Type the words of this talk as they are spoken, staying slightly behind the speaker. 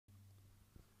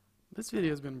This video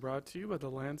has been brought to you by the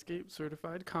Landscape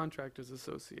Certified Contractors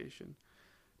Association.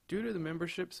 Due to the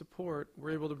membership support,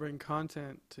 we're able to bring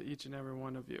content to each and every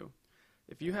one of you.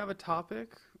 If you have a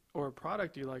topic or a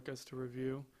product you'd like us to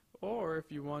review, or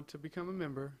if you want to become a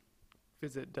member,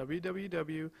 visit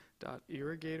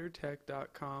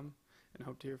www.irrigatortech.com and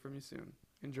hope to hear from you soon.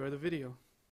 Enjoy the video.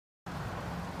 Okay,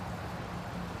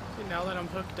 now that I'm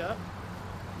hooked up,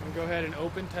 I'm going to go ahead and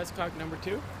open test cock number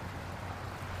 2.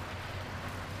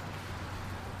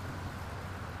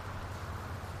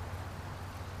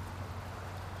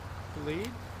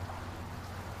 Bleed.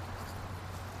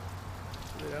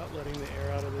 Get it out, letting the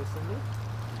air out of the assembly.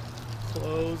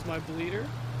 Close my bleeder.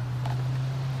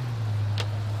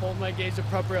 Hold my gauge to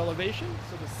proper elevation,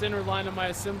 so the center line of my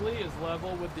assembly is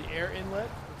level with the air inlet.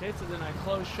 Okay, so then I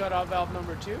close shutoff valve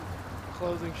number 2,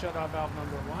 closing shutoff valve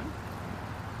number 1.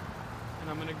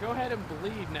 And I'm going to go ahead and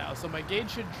bleed now. So my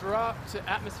gauge should drop to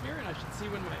atmosphere, and I should see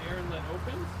when my air inlet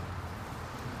opens.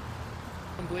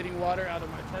 I'm bleeding water out of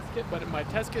my test kit, but my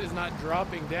test kit is not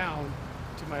dropping down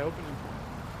to my opening point.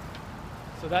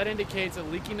 So that indicates a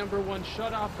leaky number 1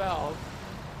 shutoff valve.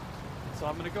 So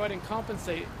I'm going to go ahead and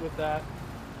compensate with that.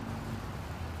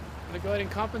 I'm going to go ahead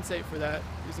and compensate for that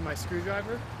using my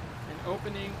screwdriver and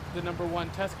opening the number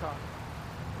 1 test cock.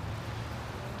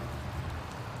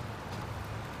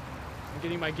 I'm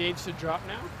getting my gauge to drop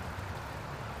now.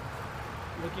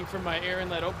 Looking for my air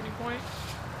inlet opening point.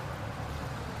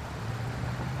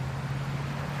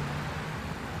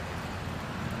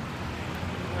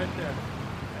 Right there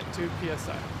at 2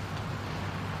 psi.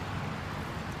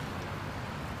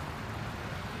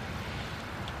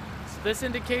 So this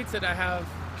indicates that I have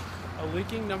a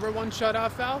leaking number 1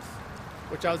 shutoff valve,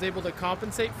 which I was able to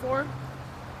compensate for.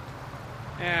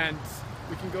 And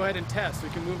we can go ahead and test. We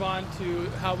can move on to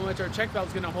how much our check valve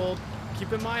is going to hold.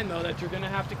 Keep in mind though that you're going to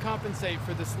have to compensate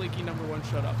for this leaky number 1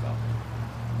 shutoff valve.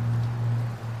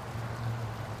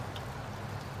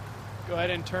 Go ahead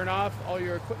and turn off all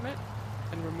your equipment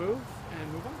and remove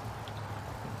and move on.